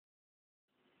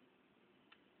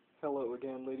Hello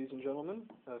again, ladies and gentlemen.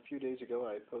 A few days ago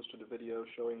I posted a video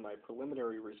showing my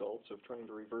preliminary results of trying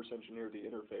to reverse engineer the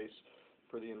interface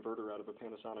for the inverter out of a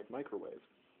Panasonic microwave.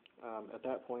 At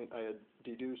that point I had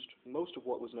deduced most of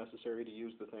what was necessary to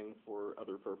use the thing for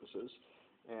other purposes,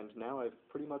 and now I've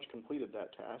pretty much completed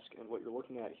that task, and what you're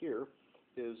looking at here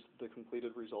is the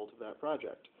completed result of that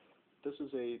project. This is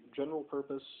a general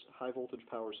purpose high voltage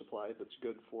power supply that's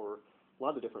good for a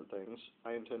lot of different things.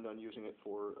 I intend on using it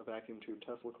for a vacuum tube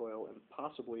Tesla coil and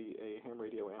possibly a ham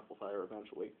radio amplifier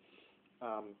eventually.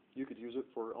 You could use it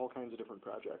for all kinds of different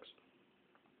projects.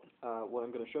 What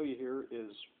I'm going to show you here is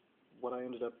what I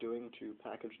ended up doing to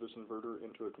package this inverter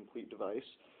into a complete device,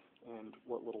 and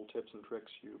what little tips and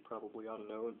tricks you probably ought to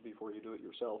know before you do it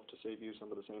yourself to save you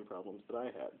some of the same problems that I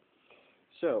had.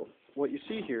 So, what you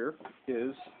see here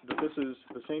is that this is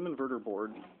the same inverter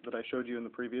board that I showed you in the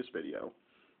previous video.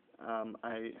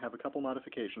 I have a couple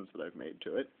modifications that I've made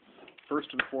to it. First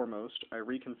and foremost, I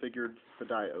reconfigured the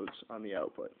diodes on the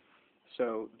output.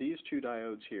 So these two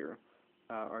diodes here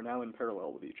are now in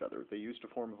parallel with each other. They used to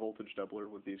form a voltage doubler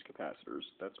with these capacitors.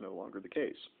 That's no longer the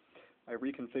case. I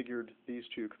reconfigured these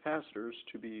two capacitors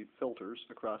to be filters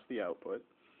across the output,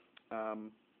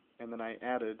 and then I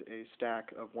added a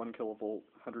stack of 1 kilovolt,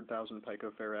 100,000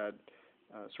 picofarad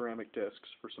ceramic discs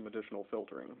for some additional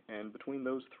filtering. And between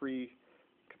those three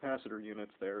capacitor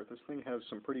units there, this thing has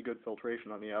some pretty good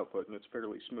filtration on the output, and it's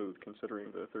fairly smooth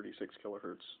considering the 36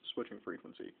 kilohertz switching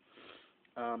frequency.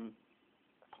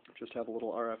 Just have a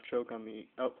little RF choke on the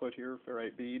output here,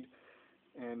 ferrite bead,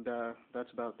 and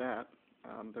that's about that.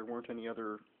 There weren't any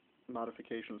other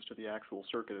modifications to the actual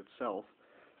circuit itself.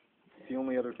 The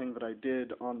only other thing that I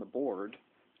did on the board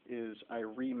is I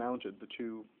remounted the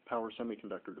two power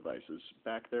semiconductor devices.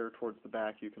 Back there towards the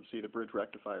back you can see the bridge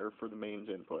rectifier for the mains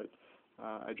input.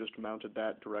 I just mounted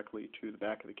that directly to the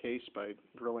back of the case by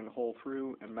drilling a hole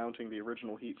through and mounting the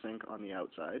original heatsink on the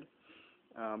outside.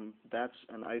 That's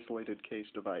an isolated case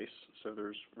device, so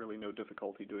there's really no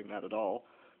difficulty doing that at all.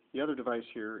 The other device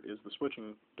here is the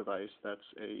switching device. That's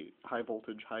a high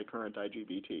voltage, high current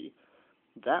IGBT.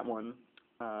 That one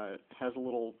has a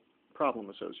little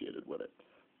problem associated with it.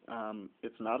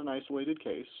 It's not an isolated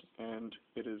case, and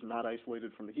it is not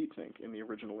isolated from the heatsink in the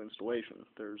original installation.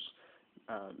 There's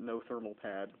no thermal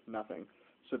pad, nothing.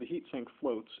 So the heatsink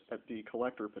floats at the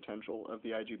collector potential of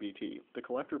the IGBT. The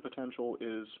collector potential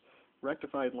is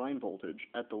rectified line voltage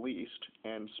at the least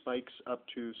and spikes up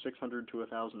to 600 to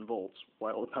 1,000 volts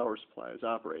while the power supply is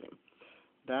operating.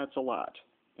 That's a lot,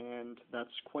 and that's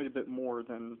quite a bit more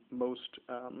than most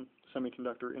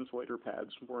semiconductor insulator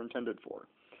pads were intended for.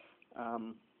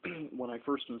 When I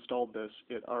first installed this,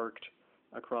 it arced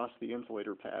across the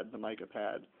insulator pad, the mica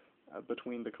pad,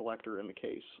 between the collector and the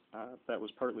case. That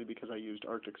was partly because I used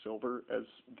Arctic silver as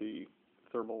the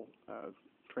thermal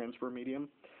transfer medium,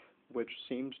 which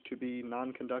seemed to be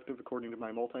non-conductive according to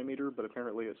my multimeter, but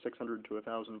apparently at 600 to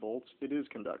 1,000 volts it is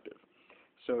conductive.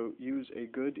 So use a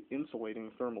good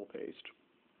insulating thermal paste,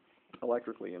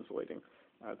 electrically insulating.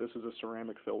 This is a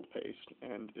ceramic filled paste,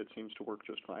 and it seems to work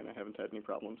just fine. I haven't had any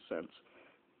problems since.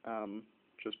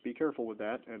 Just be careful with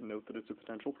that and note that it's a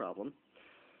potential problem.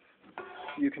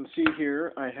 You can see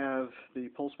here I have the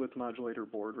pulse width modulator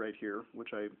board right here, which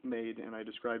I made and I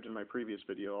described in my previous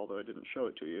video, although I didn't show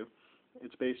it to you.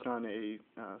 It's based on a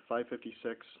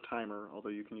 556 timer, although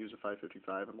you can use a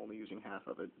 555. I'm only using half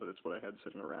of it, but it's what I had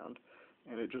sitting around.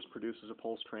 And it just produces a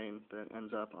pulse train that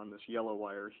ends up on this yellow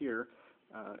wire here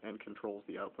and controls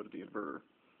the output of the inverter.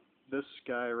 This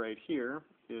guy right here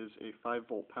is a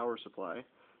 5-volt power supply,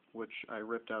 which I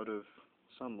ripped out of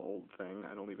some old thing,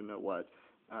 I don't even know what.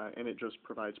 And it just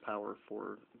provides power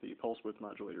for the pulse width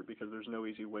modulator because there's no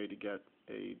easy way to get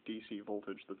a DC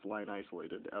voltage that's line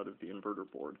isolated out of the inverter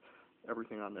board.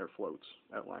 Everything on there floats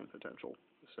at line potential,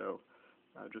 so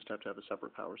just have to have a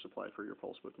separate power supply for your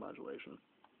pulse width modulation.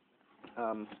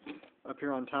 Up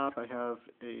here on top I have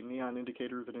a neon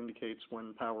indicator that indicates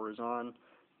when power is on.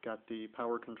 Got the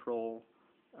power control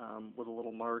with a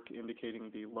little mark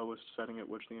indicating the lowest setting at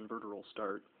which the inverter will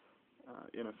start.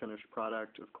 In a finished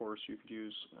product, of course, you could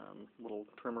use little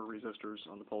trimmer resistors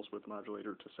on the pulse width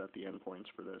modulator to set the endpoints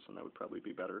for this, and that would probably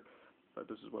be better, but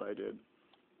this is what I did.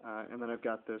 And then I've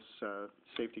got this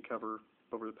safety cover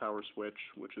over the power switch,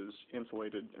 which is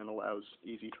insulated and allows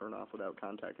easy turn off without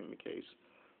contacting the case,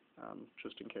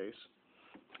 just in case.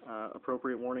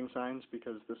 Appropriate warning signs,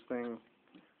 because this thing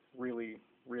really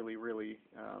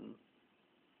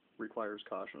requires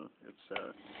caution. It's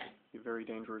a very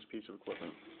dangerous piece of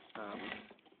equipment.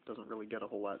 Doesn't really get a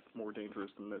whole lot more dangerous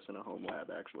than this in a home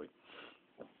lab, actually.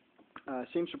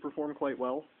 Seems to perform quite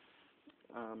well.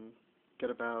 get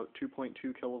about 2.2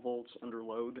 kilovolts under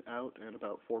load out and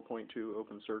about 4.2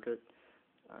 open circuit.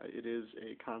 It is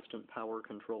a constant power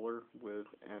controller with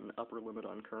an upper limit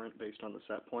on current based on the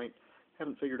set point.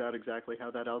 Haven't figured out exactly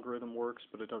how that algorithm works,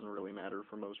 but it doesn't really matter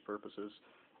for most purposes.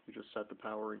 You just set the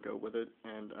power and go with it,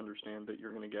 and understand that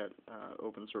you're going to get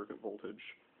open circuit voltage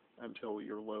until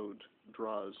your load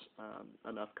draws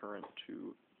enough current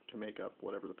to make up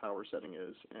whatever the power setting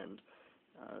is, and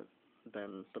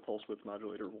then the pulse width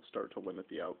modulator will start to limit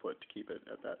the output to keep it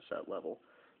at that set level.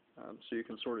 So you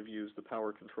can sort of use the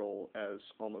power control as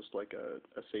almost like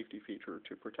a safety feature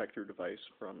to protect your device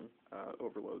from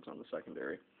overloads on the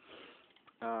secondary.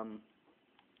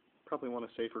 Probably want a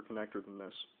safer connector than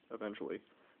this eventually,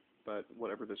 but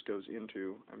whatever this goes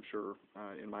into, I'm sure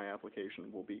in my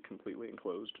application will be completely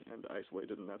enclosed and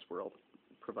isolated, and that's where I'll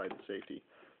provide the safety.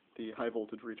 The high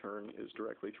voltage return is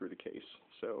directly through the case,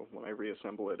 so when I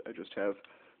reassemble it, I just have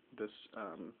this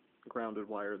grounded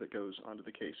wire that goes onto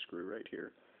the case screw right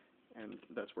here, and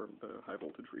that's where the high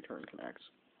voltage return connects.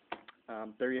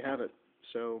 There you have it.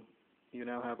 So you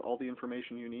now have all the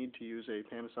information you need to use a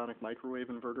Panasonic microwave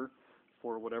inverter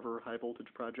for whatever high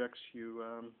voltage projects you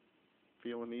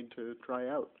feel a need to try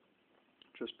out.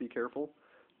 Just be careful.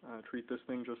 Treat this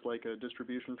thing just like a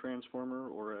distribution transformer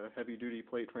or a heavy-duty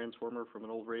plate transformer from an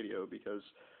old radio, because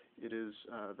it is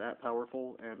that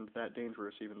powerful and that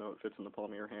dangerous, even though it fits in the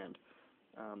palm of your hand.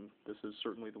 This is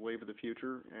certainly the wave of the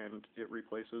future, and it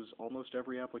replaces almost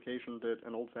every application that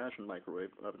an old-fashioned microwave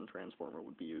oven transformer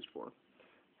would be used for.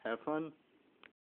 Have fun.